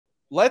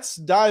let's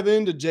dive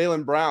into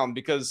Jaylen Brown,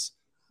 because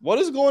what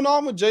is going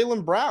on with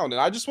Jaylen Brown?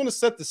 And I just want to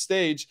set the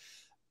stage.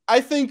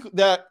 I think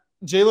that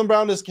Jaylen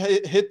Brown has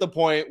hit the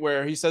point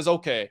where he says,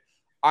 okay,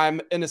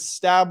 I'm an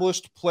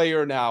established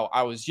player now.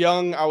 I was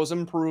young, I was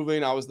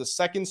improving, I was the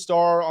second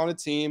star on a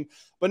team.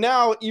 But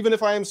now, even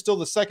if I am still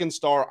the second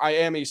star, I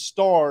am a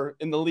star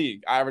in the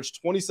league. I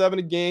averaged 27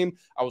 a game.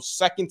 I was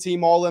second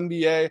team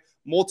All-NBA,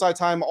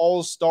 multi-time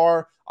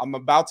All-Star. I'm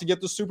about to get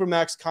the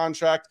Supermax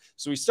contract.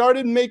 So he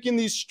started making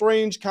these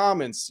strange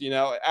comments. You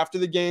know, after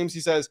the games, he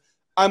says,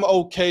 I'm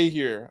okay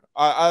here.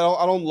 I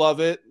don't love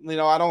it. You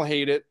know, I don't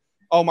hate it.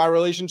 Oh, my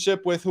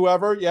relationship with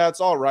whoever? Yeah, it's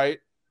all right.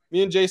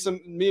 Me and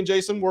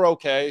Jason, we're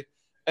okay.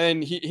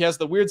 And he has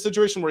the weird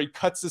situation where he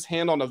cuts his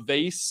hand on a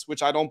vase,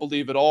 which I don't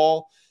believe at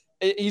all.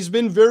 He's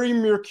been very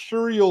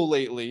mercurial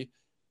lately.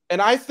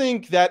 And I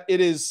think that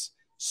it is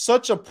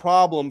such a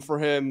problem for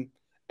him.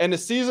 And a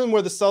season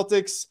where the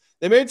Celtics,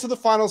 they made it to the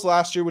finals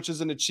last year, which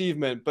is an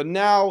achievement. But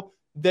now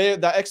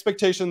the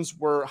expectations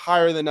were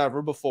higher than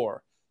ever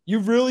before.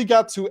 You've really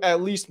got to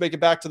at least make it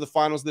back to the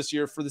finals this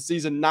year for the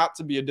season not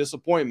to be a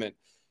disappointment.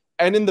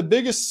 And in the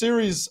biggest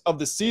series of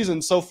the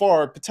season so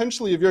far,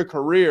 potentially of your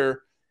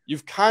career,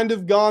 you've kind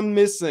of gone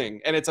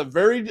missing. And it's a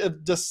very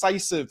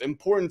decisive,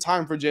 important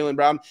time for Jaylen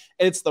Brown.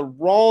 And it's the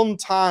wrong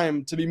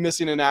time to be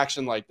missing in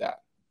action like that.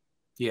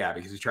 Yeah,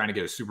 because he's trying to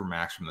get a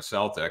supermax from the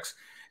Celtics.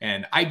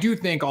 And I do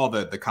think all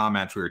the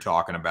comments we were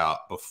talking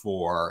about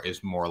before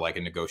is more like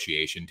a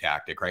negotiation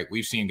tactic, right?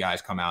 We've seen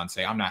guys come out and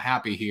say, I'm not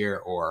happy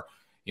here, or,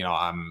 you know,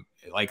 I'm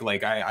like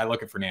I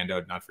look at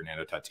Fernando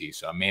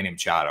Tatis, Manny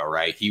Machado,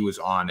 right? He was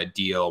on a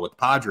deal with the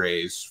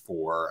Padres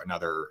for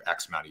another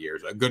X amount of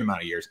years, a good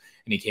amount of years.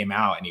 And he came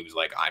out and he was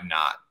like, I'm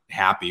not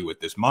happy with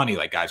this money.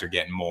 Like, guys are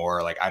getting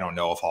more. Like, I don't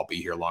know if I'll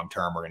be here long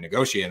term. We're going to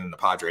negotiate. And the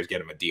Padres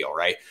get him a deal,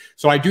 right?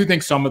 So I do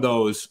think some of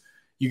those,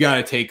 you got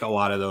to take a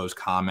lot of those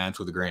comments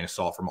with a grain of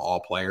salt from all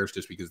players,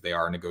 just because they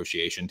are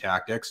negotiation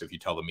tactics. If you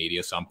tell the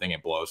media something,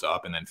 it blows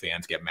up and then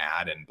fans get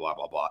mad and blah,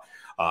 blah, blah.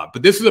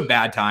 But this is a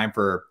bad time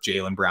for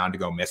Jaylen Brown to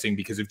go missing,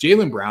 because if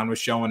Jaylen Brown was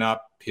showing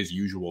up his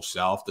usual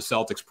self, the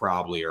Celtics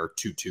probably are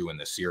 2-2 in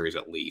this series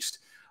at least,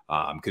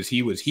 because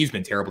he's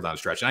been terrible down the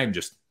stretch. Not even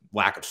just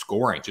lack of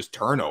scoring, just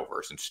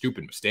turnovers and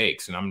stupid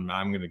mistakes. And I'm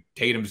going to,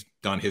 Tatum's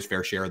done his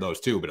fair share of those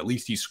too, but at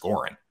least he's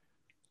scoring.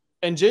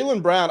 And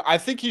Jaylen Brown, I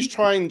think he's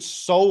trying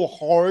so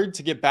hard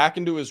to get back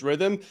into his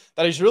rhythm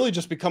that he's really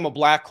just become a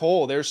black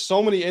hole. There's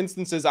so many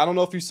instances. I don't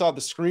know if you saw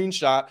the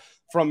screenshot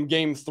from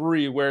game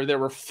 3 where there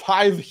were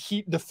 5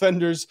 Heat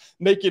defenders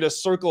making a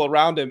circle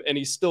around him and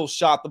he still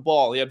shot the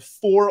ball. He had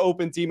 4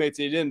 open teammates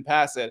and he didn't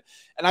pass it.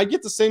 And I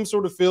get the same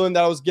sort of feeling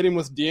that I was getting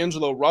with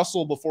D'Angelo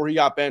Russell before he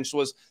got benched,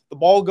 was the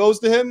ball goes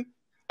to him,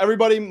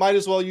 everybody might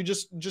as well, you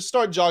just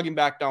start jogging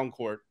back down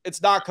court.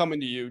 It's not coming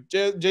to you.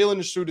 Jaylen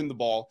is shooting the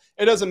ball.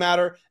 It doesn't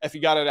matter if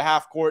you got it at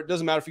half court. It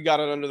doesn't matter if you got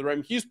it under the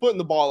rim. He's putting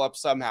the ball up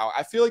somehow.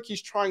 I feel like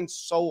he's trying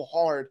so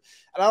hard.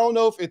 And I don't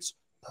know if it's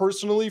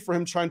personally for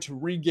him trying to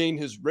regain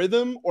his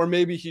rhythm, or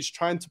maybe he's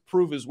trying to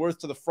prove his worth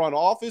to the front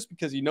office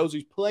because he knows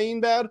he's playing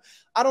bad.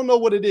 I don't know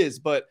what it is,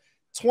 but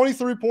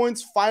 23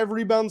 points, 5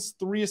 rebounds,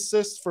 3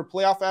 assists for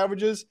playoff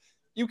averages.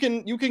 You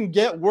can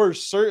get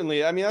worse,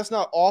 certainly. I mean, that's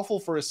not awful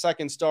for a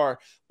second star,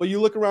 but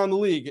you look around the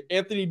league.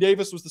 Anthony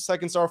Davis was the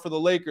second star for the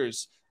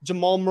Lakers.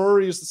 Jamal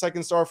Murray is the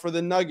second star for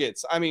the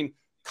Nuggets. I mean,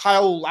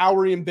 Kyle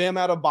Lowry and Bam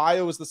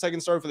Adebayo is the second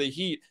star for the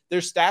Heat.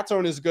 Their stats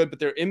aren't as good, but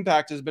their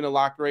impact has been a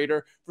lot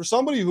greater. For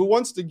somebody who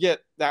wants to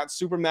get that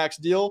Supermax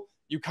deal,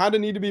 you kind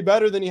of need to be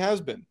better than he has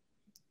been.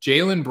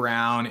 Jaylen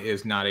Brown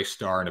is not a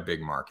star in a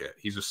big market.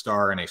 He's a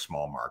star in a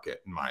small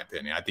market, in my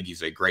opinion. I think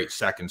he's a great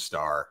second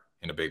star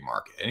in a big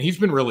market. And he's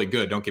been really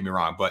good, don't get me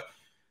wrong, but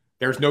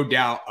there's no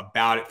doubt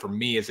about it for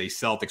me as a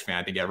Celtics fan.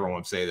 I think everyone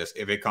would say this.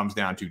 If it comes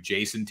down to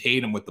Jason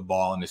Tatum with the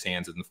ball in his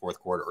hands in the fourth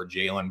quarter, or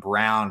Jaylen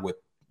Brown with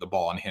the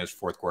ball in his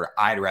fourth quarter,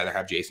 I'd rather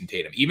have Jason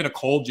Tatum. Even a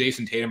cold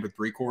Jason Tatum for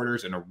 3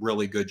 quarters and a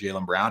really good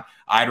Jaylen Brown,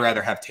 I'd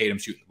rather have Tatum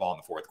shooting the ball in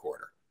the fourth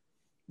quarter.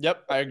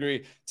 Yep, I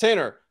agree.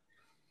 Tanner,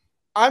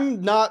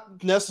 I'm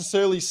not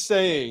necessarily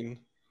saying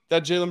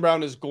that Jaylen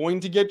Brown is going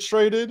to get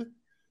traded,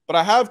 but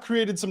I have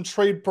created some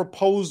trade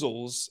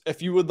proposals if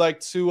you would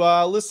like to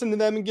listen to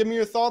them and give me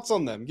your thoughts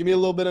on them. Give me a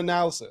little bit of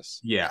analysis.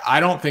 Yeah,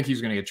 I don't think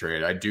he's going to get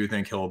traded. I do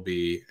think he'll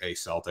be a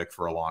Celtic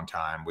for a long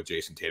time with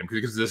Jason Tatum,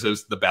 because this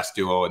is the best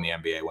duo in the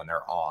NBA when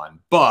they're on.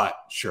 But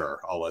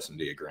sure, I'll listen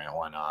to you, Grant.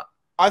 Why not?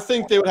 I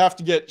think they would have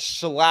to get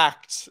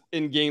shellacked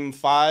in game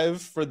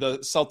 5 for the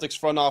Celtics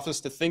front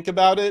office to think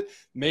about it.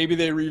 Maybe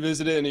they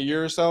revisit it in a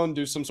year or so and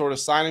do some sort of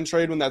sign and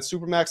trade when that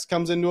Supermax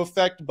comes into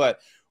effect. But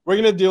we're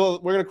going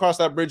to cross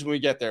that bridge when we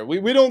get there.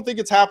 We don't think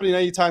it's happening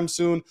anytime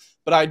soon,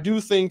 but I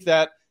do think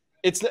that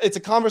it's a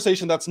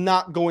conversation that's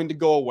not going to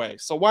go away.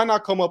 So why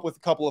not come up with a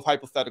couple of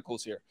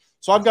hypotheticals here?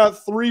 So I've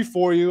got 3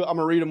 for you. I'm going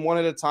to read them one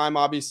at a time,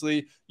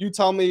 obviously. You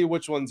tell me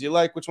which ones you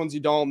like, which ones you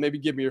don't. Maybe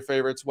give me your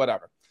favorites,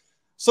 whatever.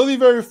 So the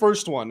very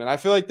first one, and I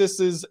feel like this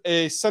is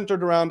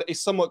centered around a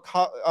somewhat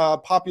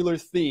popular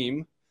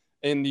theme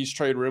in these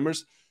trade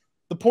rumors.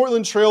 the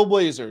Portland Trail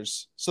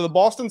Blazers. So the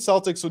Boston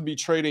Celtics would be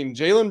trading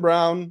Jaylen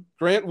Brown,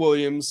 Grant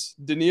Williams,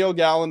 Danilo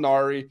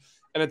Gallinari,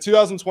 and a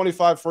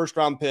 2025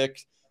 first-round pick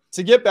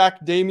to get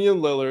back Damian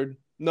Lillard.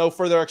 No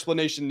further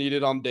explanation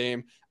needed on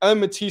Dame. And then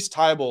Matisse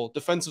Thybulle,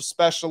 defensive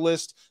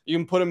specialist. You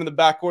can put him in the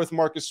backcourt with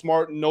Marcus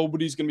Smart.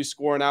 Nobody's going to be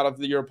scoring out of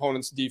your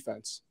opponent's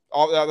defense.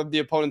 Out of the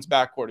opponent's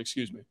backcourt,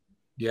 excuse me.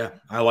 Yeah,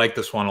 I like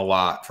this one a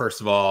lot. First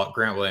of all,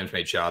 Grant Williams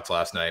made shots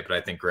last night, but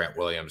I think Grant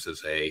Williams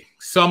is a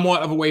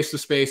somewhat of a waste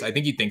of space. I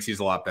think he thinks he's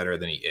a lot better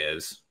than he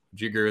is.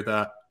 Do you agree with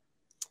that?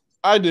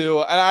 I do.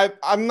 And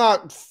I'm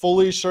not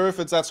fully sure if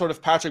it's that sort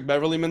of Patrick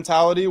Beverley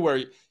mentality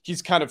where he's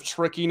kind of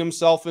tricking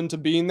himself into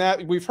being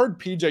that. We've heard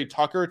PJ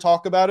Tucker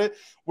talk about it,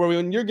 where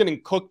when you're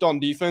getting cooked on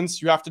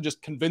defense, you have to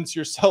just convince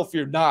yourself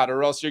you're not,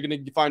 or else you're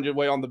going to find your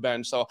way on the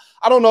bench. So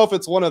I don't know if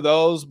it's one of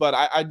those, but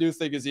I do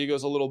think his ego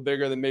is a little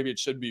bigger than maybe it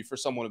should be for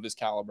someone of his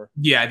caliber.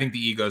 Yeah, I think the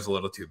ego is a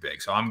little too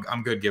big. So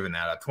I'm good giving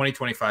that up.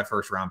 2025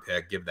 first round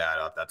pick, give that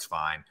up. That's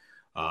fine.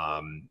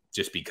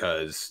 Just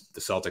because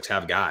the Celtics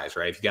have guys,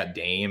 right? If you got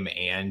Dame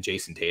and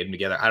Jason Tatum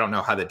together, I don't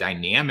know how the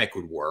dynamic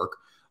would work.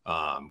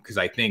 Because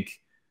I think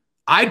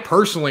I'd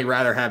personally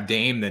rather have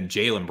Dame than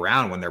Jaylen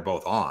Brown when they're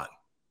both on.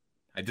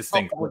 I just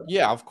think,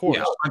 yeah, of course,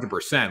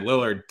 100%.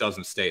 Lillard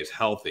doesn't stay as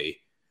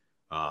healthy,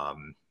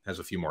 has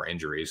a few more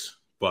injuries,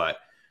 but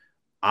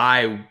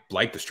I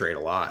like this trade a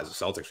lot as a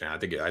Celtics fan. I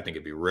think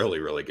it'd be really,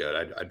 really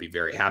good. I'd be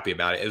very happy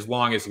about it as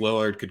long as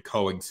Lillard could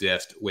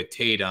coexist with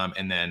Tatum,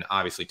 and then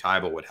obviously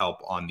Thybulle would help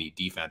on the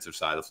defensive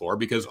side of the floor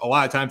because a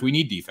lot of times we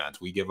need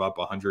defense. We give up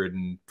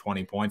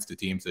 120 points to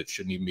teams that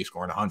shouldn't even be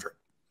scoring 100.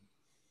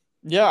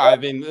 Yeah, I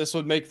mean, this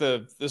would make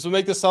the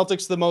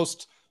Celtics the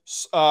most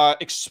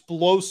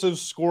explosive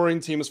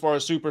scoring team as far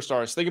as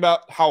superstars. Think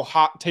about how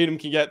hot Tatum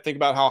can get. Think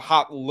about how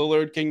hot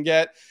Lillard can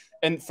get.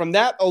 And from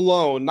that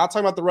alone, not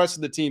talking about the rest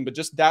of the team, but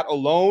just that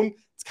alone,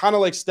 it's kind of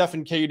like Steph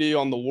and KD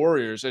on the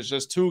Warriors. It's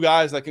just two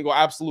guys that can go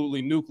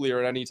absolutely nuclear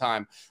at any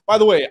time. By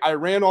the way, I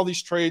ran all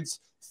these trades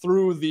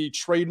through the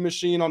trade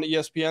machine on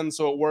ESPN,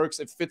 so it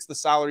works. It fits the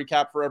salary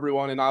cap for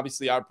everyone, and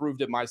obviously I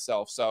approved it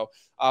myself. So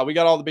we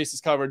got all the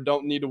bases covered.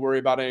 Don't need to worry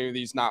about any of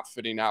these not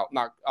fitting out,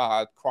 not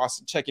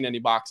cross-checking any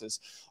boxes.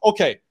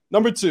 Okay,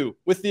 number 2,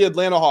 with the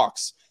Atlanta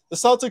Hawks. The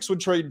Celtics would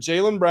trade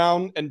Jaylen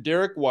Brown and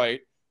Derek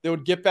White. They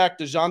would get back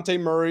DeJounte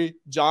Murray,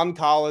 John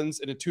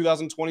Collins, in a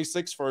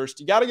 2026 first.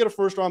 You got to get a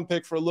first-round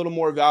pick for a little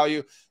more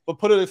value, but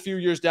put it a few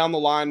years down the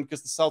line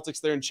because the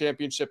Celtics, they're in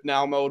championship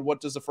now mode. What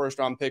does a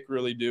first-round pick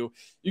really do?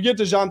 You get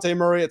DeJounte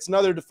Murray. It's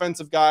another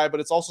defensive guy, but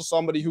it's also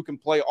somebody who can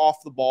play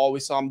off the ball. We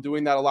saw him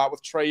doing that a lot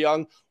with Trae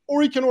Young,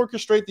 or he can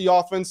orchestrate the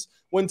offense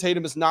when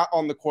Tatum is not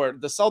on the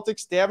court. The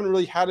Celtics, they haven't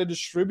really had a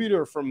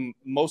distributor from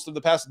most of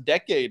the past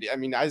decade. I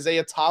mean,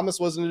 Isaiah Thomas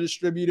wasn't a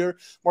distributor.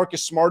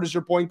 Marcus Smart is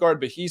your point guard,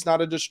 but he's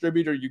not a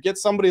distributor. You get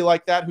somebody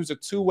like that who's a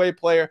two-way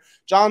player.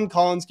 John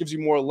Collins gives you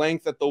more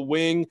length at the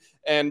wing,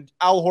 and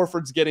Al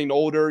Horford's getting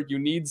older. You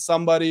need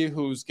somebody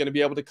who's going to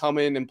be able to come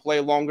in and play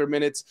longer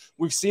minutes.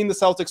 We've seen the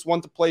Celtics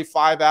want to play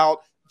 5 out.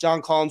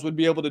 John Collins would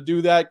be able to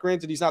do that.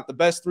 Granted, he's not the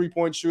best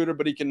three-point shooter,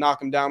 but he can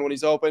knock him down when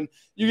he's open.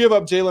 You give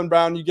up Jaylen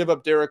Brown, you give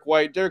up Derek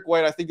White. Derek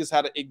White, I think, has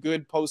had a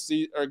good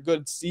postseason or a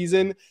good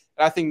season. And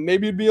I think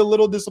maybe you'd be a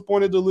little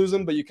disappointed to lose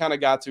him, but you kind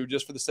of got to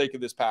just for the sake of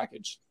this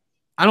package.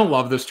 I don't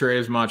love this trade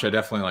as much. I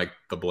definitely like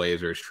the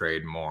Blazers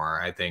trade more.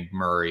 I think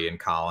Murray and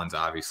Collins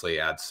obviously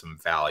add some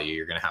value.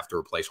 You're going to have to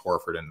replace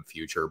Horford in the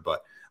future,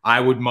 but I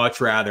would much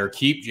rather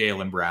keep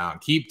Jaylen Brown,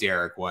 keep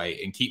Derek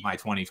White, and keep my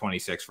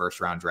 2026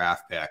 first-round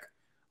draft pick.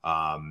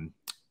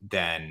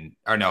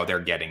 They're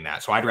getting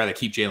that. So I'd rather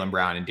keep Jaylen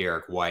Brown and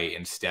Derek White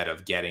instead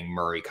of getting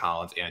Murray,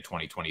 Collins, and a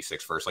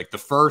 2026 first. Like the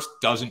first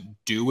doesn't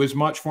do as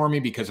much for me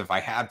because if I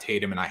have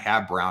Tatum and I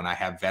have Brown, I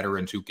have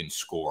veterans who can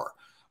score.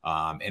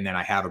 And then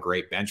I have a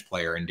great bench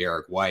player in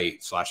Derek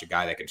White / a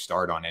guy that can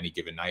start on any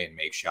given night and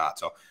make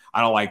shots. So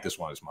I don't like this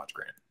one as much,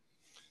 Grant.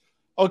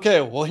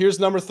 Okay, well, here's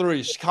number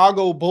 3,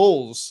 Chicago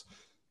Bulls.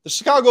 The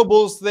Chicago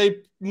Bulls, they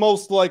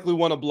most likely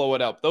want to blow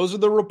it up. Those are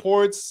the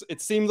reports. It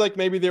seems like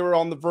maybe they were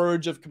on the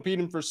verge of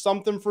competing for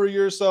something for a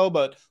year or so,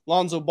 but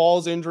Lonzo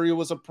Ball's injury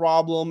was a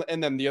problem,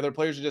 and then the other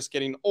players are just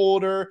getting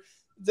older.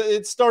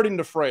 It's starting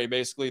to fray,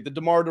 basically. The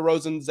DeMar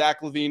DeRozan,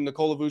 Zach LaVine,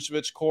 Nikola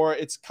Vucevic core,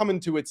 it's coming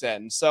to its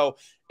end. So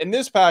in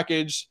this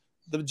package,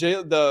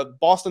 the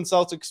Boston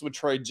Celtics would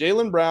trade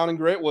Jaylen Brown and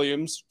Grant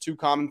Williams, 2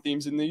 common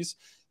themes in these,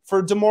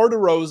 for DeMar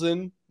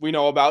DeRozan. We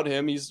know about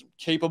him. He's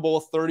capable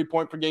of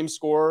 30-point-per-game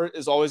scorer,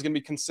 is always going to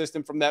be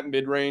consistent from that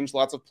mid-range,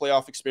 lots of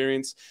playoff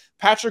experience.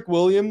 Patrick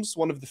Williams,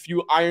 one of the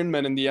few Iron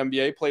Men in the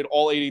NBA, played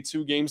all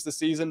 82 games this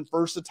season.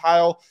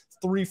 Versatile,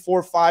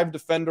 3-4-5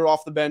 defender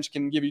off the bench,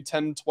 can give you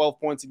 10, 12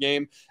 points a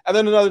game. And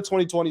then another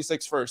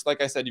 2026 first.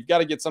 Like I said, you've got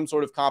to get some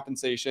sort of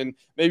compensation.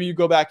 Maybe you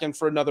go back in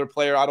for another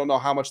player. I don't know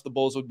how much the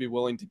Bulls would be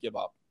willing to give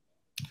up.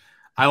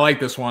 I like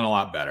this one a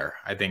lot better.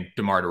 I think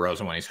DeMar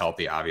DeRozan, when he's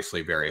healthy,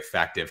 obviously very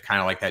effective.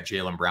 Kind of like that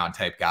Jaylen Brown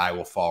type guy,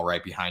 will fall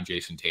right behind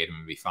Jason Tatum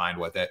and be fine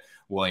with it.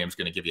 Williams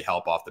going to give you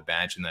help off the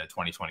bench, and then a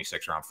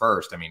 2026 round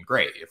first. I mean,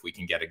 great. If we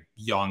can get a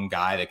young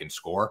guy that can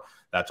score,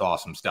 that's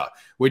awesome stuff.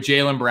 With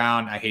Jaylen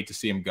Brown, I hate to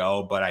see him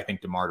go, but I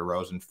think DeMar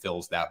DeRozan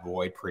fills that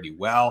void pretty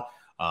well.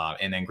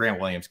 And then Grant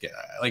Williams,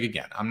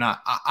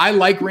 I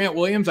like Grant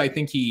Williams. I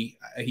think he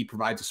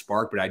provides a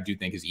spark, but I do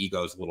think his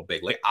ego is a little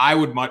big. Like, I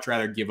would much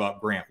rather give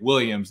up Grant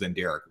Williams than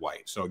Derek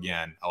White. So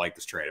again, I like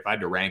this trade. If I had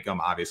to rank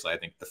them, obviously I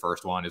think the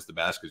first one is the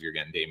best because you're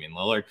getting Damian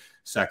Lillard.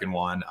 Second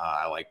one,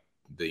 I like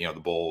the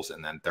Bulls,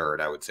 and then third,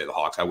 I would say the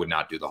Hawks. I would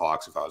not do the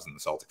Hawks if I was in the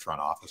Celtics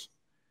front office.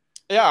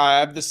 Yeah, I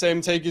have the same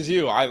take as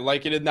you. I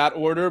like it in that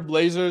order.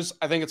 Blazers,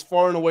 I think it's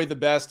far and away the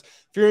best.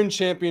 If you're in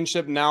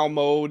championship now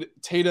mode,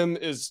 Tatum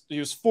he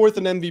was fourth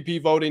in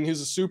MVP voting.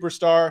 He's a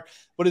superstar,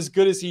 but as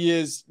good as he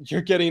is,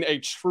 you're getting a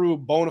true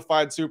bona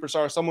fide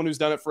superstar, someone who's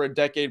done it for a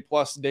decade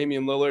plus,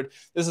 Damian Lillard.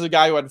 This is a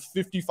guy who had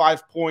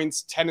 55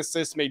 points, 10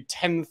 assists, made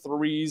 10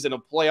 threes in a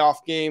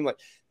playoff game. Like,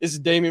 this is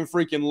Damian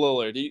freaking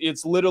Lillard.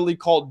 It's literally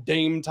called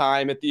Dame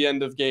time at the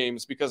end of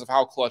games because of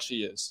how clutch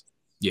he is.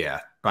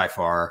 Yeah, by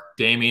far.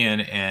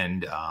 Damian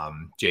and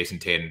Jason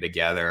Tatum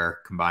together,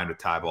 combined with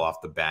Tybal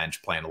off the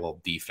bench, playing a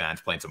little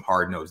defense, playing some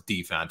hard-nosed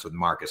defense with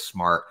Marcus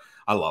Smart.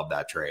 I love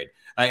that trade.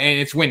 And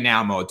it's win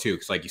now mode too,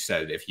 because like you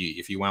said, if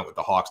you went with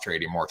the Hawks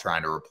trade, you're more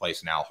trying to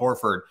replace an Al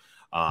Horford.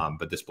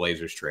 But this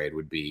Blazers trade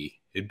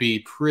it'd be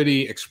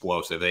pretty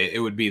explosive. The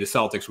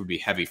Celtics would be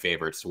heavy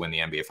favorites to win the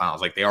NBA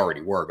Finals, like they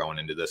already were going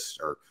into this,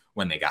 or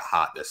when they got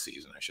hot this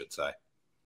season, I should say.